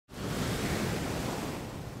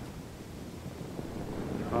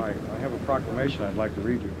proclamation I'd like to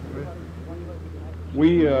read you.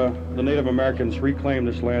 We, the Native Americans, reclaim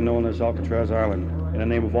this land known as Alcatraz Island in the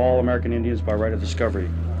name of all American Indians by right of discovery.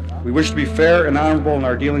 We wish to be fair and honorable in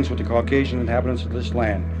our dealings with the Caucasian inhabitants of this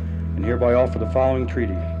land, and hereby offer the following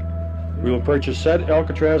treaty. We will purchase said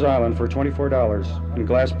Alcatraz Island for $24 in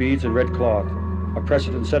glass beads and red cloth, a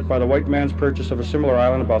precedent set by the white man's purchase of a similar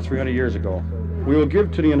island about 300 years ago. We will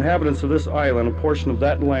give to the inhabitants of this island a portion of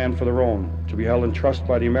that land for their own, to be held in trust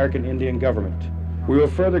by the American Indian government. We will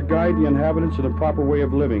further guide the inhabitants in the proper way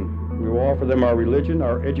of living. We will offer them our religion,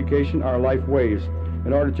 our education, our life ways,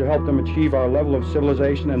 in order to help them achieve our level of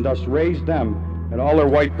civilization and thus raise them and all their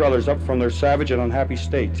white brothers up from their savage and unhappy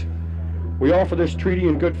state. We offer this treaty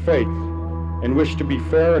in good faith and wish to be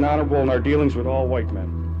fair and honorable in our dealings with all white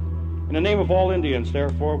men. In the name of all Indians,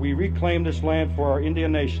 therefore, we reclaim this land for our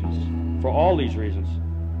Indian nations. For all these reasons,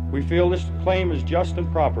 we feel this claim is just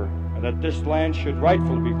and proper, and that this land should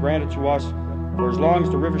rightfully be granted to us for as long as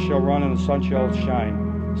the river shall run and the sun shall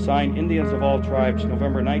shine. Signed, Indians of all tribes,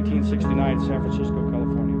 November 1969, San Francisco,